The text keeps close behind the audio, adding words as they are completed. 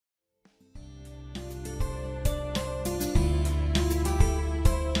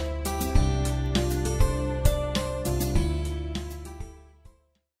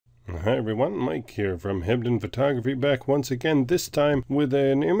Hi everyone, Mike here from Hebden Photography, back once again, this time with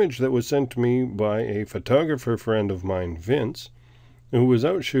an image that was sent to me by a photographer friend of mine, Vince, who was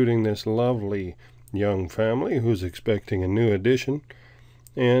out shooting this lovely young family who's expecting a new addition.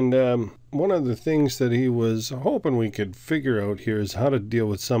 And one of the things that he was hoping we could figure out here is how to deal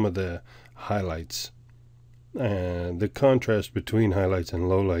with some of the highlights and the contrast between highlights and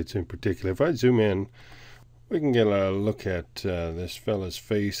lowlights in particular. If I zoom in, we can get a look at this fella's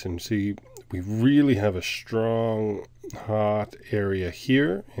face and see we really have a strong hot area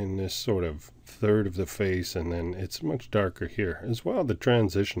here in this sort of third of the face, and then it's much darker here as well. The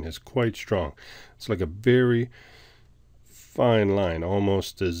transition is quite strong. It's like a very fine line,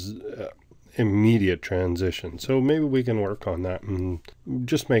 almost as immediate transition. So maybe we can work on that and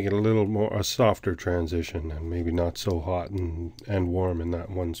just make it a little more a softer transition, and maybe not so hot and warm in that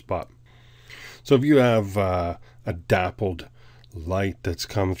one spot. So if you have a dappled light that's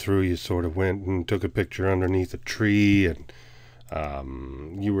come through, you sort of went and took a picture underneath a tree, and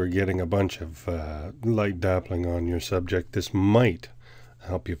you were getting a bunch of light dappling on your subject, this might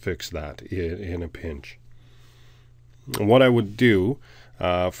help you fix that in a pinch. What I would do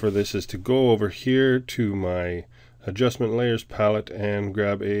for this is to go over here to my adjustment layers palette and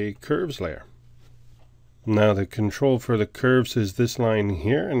grab a curves layer. Now the control for the curves is this line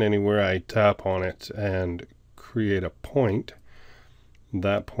here, and anywhere I tap on it and create a point,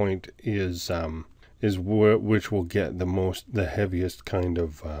 that point is which will get the heaviest kind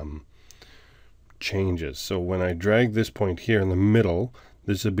of changes. So when I drag this point here in the middle,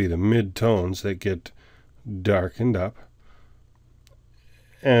 this would be the mid-tones that get darkened up,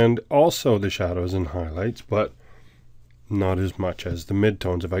 and also the shadows and highlights, but not as much as the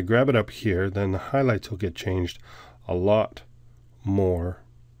midtones. If I grab it up here, then the highlights will get changed a lot more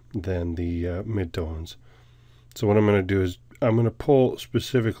than the midtones. So what I'm going to do is I'm going to pull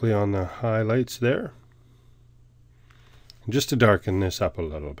specifically on the highlights there, just to darken this up a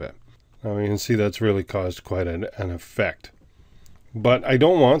little bit. Now you can see that's really caused quite an effect. But I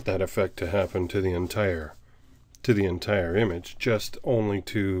don't want that effect to happen to the entire image, just only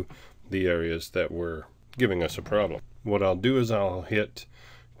to the areas that were giving us a problem. What I'll do is I'll hit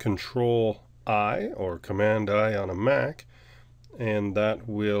Control I or Command I on a Mac, and that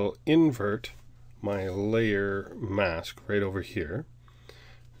will invert my layer mask right over here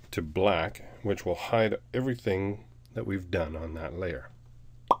to black, which will hide everything that we've done on that layer.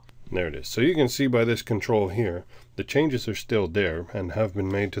 There it is. So you can see by this control here, the changes are still there and have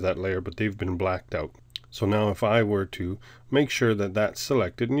been made to that layer, but they've been blacked out. So now if I were to make sure that that's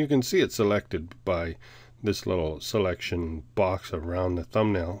selected, and you can see it's selected by this little selection box around the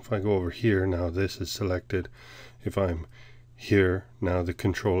thumbnail. If I go over here, now this is selected. If I'm here, now the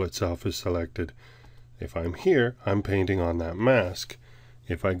control itself is selected. If I'm here, I'm painting on that mask.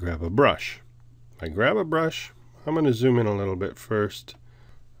 If I grab a brush, I'm going to zoom in a little bit first.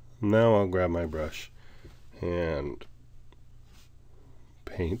 Now I'll grab my brush and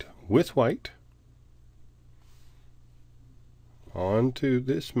paint with white onto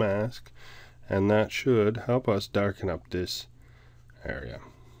this mask, and that should help us darken up this area.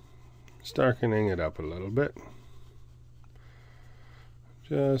 Just darkening it up a little bit.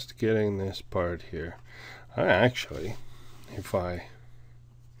 Just getting this part here. Actually, if I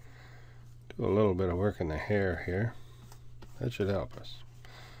do a little bit of work in the hair here, that should help us.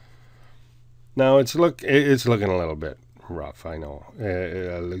 Now it's looking a little bit rough, I know.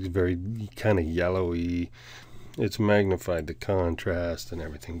 It looks very kind of yellowy. It's magnified the contrast and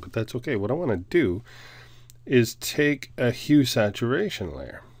everything, but that's okay. What I want to do is take a hue saturation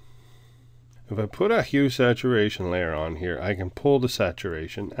layer. If I put a hue saturation layer on here, I can pull the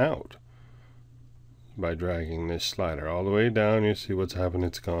saturation out by dragging this slider all the way down. You see what's happened.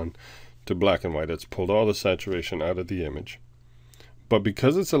 It's gone to black and white. It's pulled all the saturation out of the image. But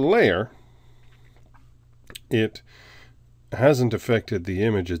because it's a layer, it hasn't affected the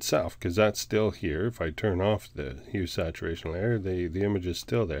image itself, because that's still here. If I turn off the hue saturation layer, the image is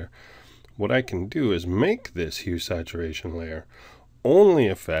still there. What I can do is make this hue saturation layer only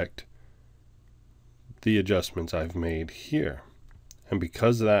affect the adjustments I've made here. And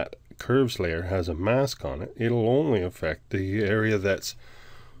because that curves layer has a mask on it, it'll only affect the area that's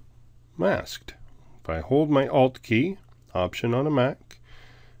masked. If I hold my Alt key, Option on a Mac,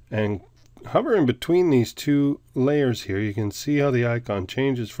 and hover in between these two layers here, you can see how the icon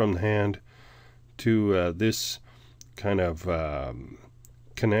changes from the hand to this kind of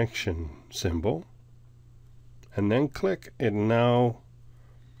connection symbol, and then click. It now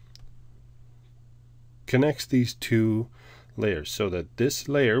connects these two layers so that this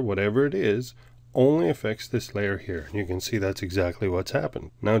layer, whatever it is, only affects this layer here. And you can see that's exactly what's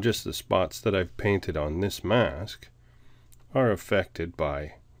happened. Now just the spots that I've painted on this mask are affected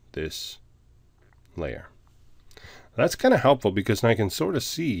by this layer. That's kind of helpful because I can sort of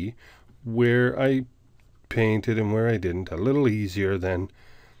see where I painted and where I didn't a little easier than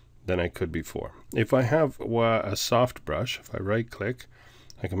I could before. If I have a soft brush, if I right click,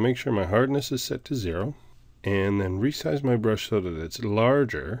 I can make sure my hardness is set to 0 and then resize my brush so that it's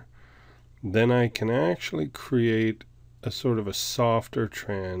larger. Then I can actually create a sort of a softer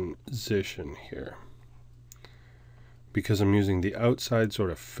transition here because I'm using the outside sort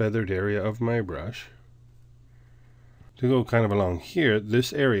of feathered area of my brush to go kind of along here.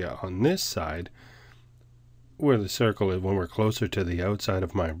 This area on this side where the circle is, when we're closer to the outside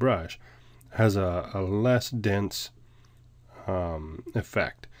of my brush, has a less dense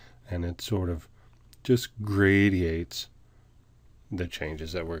effect, and it sort of just gradiates the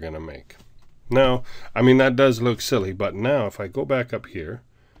changes that we're going to make. Now, I mean, that does look silly, but now if I go back up here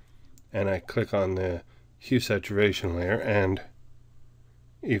and I click on the hue saturation layer, and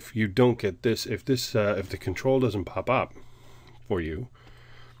if you don't get this, if the control doesn't pop up for you,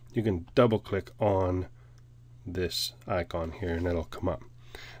 you can double click on this icon here and it'll come up.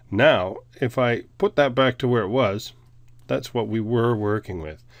 Now, if I put that back to where it was, that's what we were working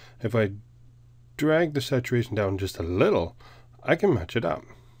with. If I drag the saturation down just a little, I can match it up.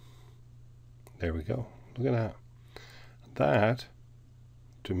 There we go. Look at that. That,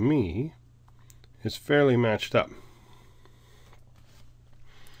 to me, is fairly matched up.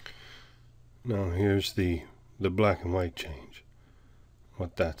 Now here's the black and white change,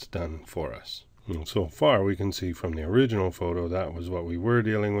 what that's done for us. And so far we can see from the original photo that was what we were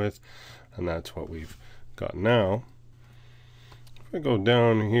dealing with, and that's what we've got now. If I go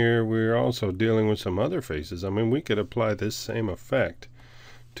down here, we're also dealing with some other faces. I mean, we could apply this same effect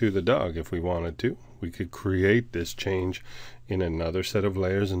to the dog if we wanted to. We could create this change in another set of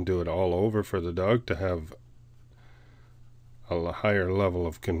layers and do it all over for the dog to have a higher level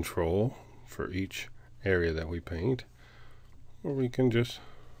of control for each area that we paint. Or we can just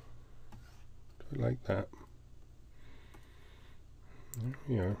do it like that. There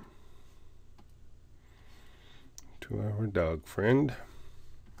we are. To our dog friend.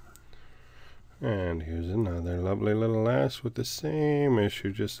 And here's another lovely little lass with the same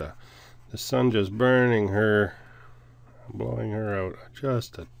issue, just the sun just burning her, blowing her out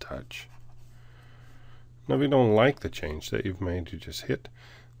just a touch. Now if you don't like the change that you've made, you just hit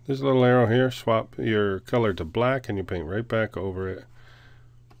this little arrow here, swap your color to black, and you paint right back over it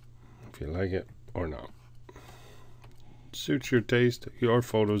if you like it or not. Suits your taste. Your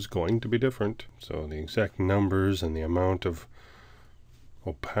photo is going to be different, so the exact numbers and the amount of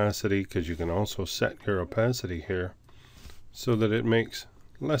opacity, because you can also set your opacity here so that it makes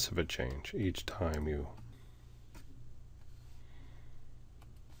less of a change each time you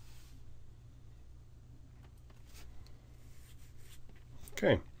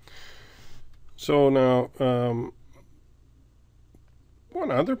okay. So now one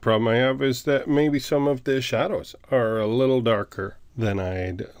other problem I have is that maybe some of the shadows are a little darker than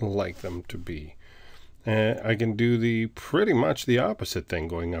I'd like them to be. I can do pretty much the opposite thing,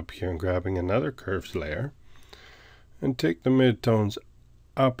 going up here and grabbing another curves layer and take the midtones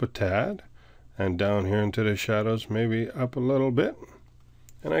up a tad and down here into the shadows maybe up a little bit,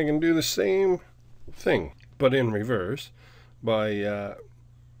 and I can do the same thing but in reverse by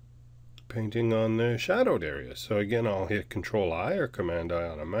painting on the shadowed areas. So again, I'll hit Control I or Command I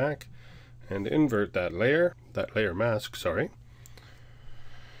on a Mac and invert that layer mask, sorry.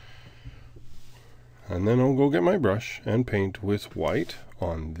 And then I'll go get my brush and paint with white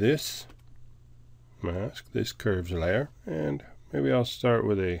on this mask, this curves layer, and maybe I'll start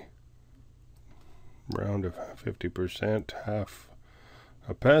with a round of 50%, half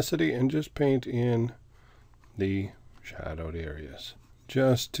opacity, and just paint in the shadowed areas,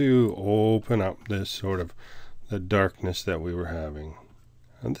 just to open up this sort of the darkness that we were having.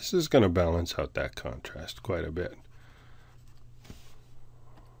 And this is going to balance out that contrast quite a bit.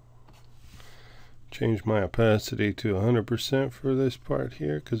 Change my opacity to 100% for this part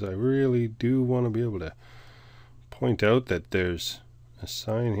here, because I really do want to be able to point out that there's a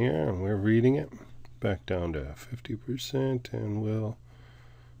sign here and we're reading it. Back down to 50%, and we'll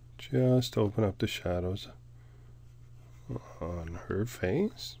just open up the shadows on her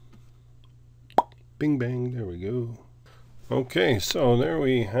face. Bing bang, there we go. Okay, so there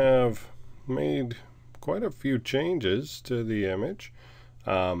we have made quite a few changes to the image.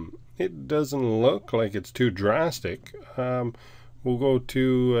 It doesn't look like it's too drastic. We'll go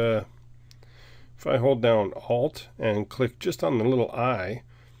to, if I hold down Alt and click just on the little eye,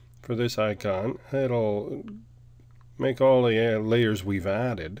 for this icon, it'll make all the layers we've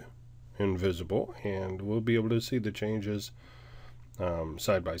added invisible, and we'll be able to see the changes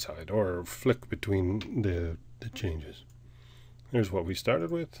side by side, or flick between the changes. Here's what we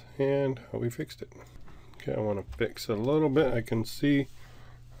started with and how we fixed it. Okay, I want to fix a little bit. I can see,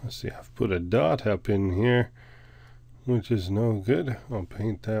 let's see, I've put a dot up in here, which is no good. I'll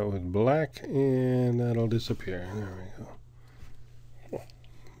paint that with black and that'll disappear. There we go. Oh,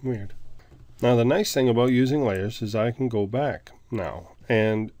 weird. Now the nice thing about using layers is I can go back now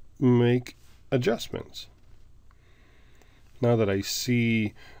and make adjustments. Now that I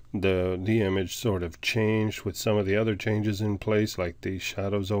see the image sort of changed with some of the other changes in place, like the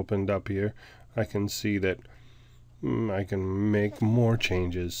shadows opened up here, I can see that I can make more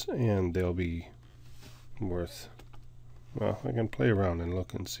changes and they'll be worth, well, I can play around and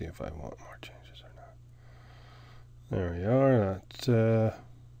look and see if I want more changes or not. There we are. That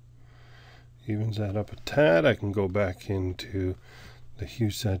evens that up a tad. I can go back into the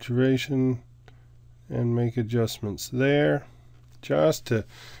hue saturation and make adjustments there just to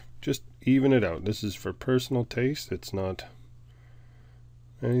even it out. This is for personal taste. It's not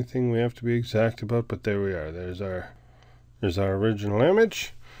anything we have to be exact about, but there we are. There's our original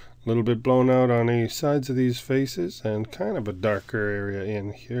image. A little bit blown out on the sides of these faces and kind of a darker area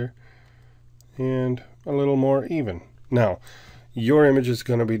in here and a little more even. Now your image is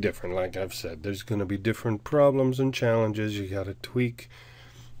going to be different. Like I've said, there's going to be different problems and challenges. You got to tweak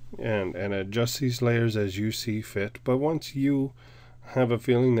and adjust these layers as you see fit. But once you have a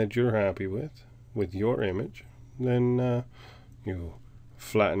feeling that you're happy with your image, then you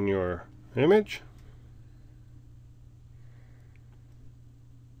flatten your image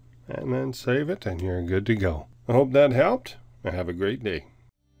and then save it and you're good to go. I hope that helped. Have a great day.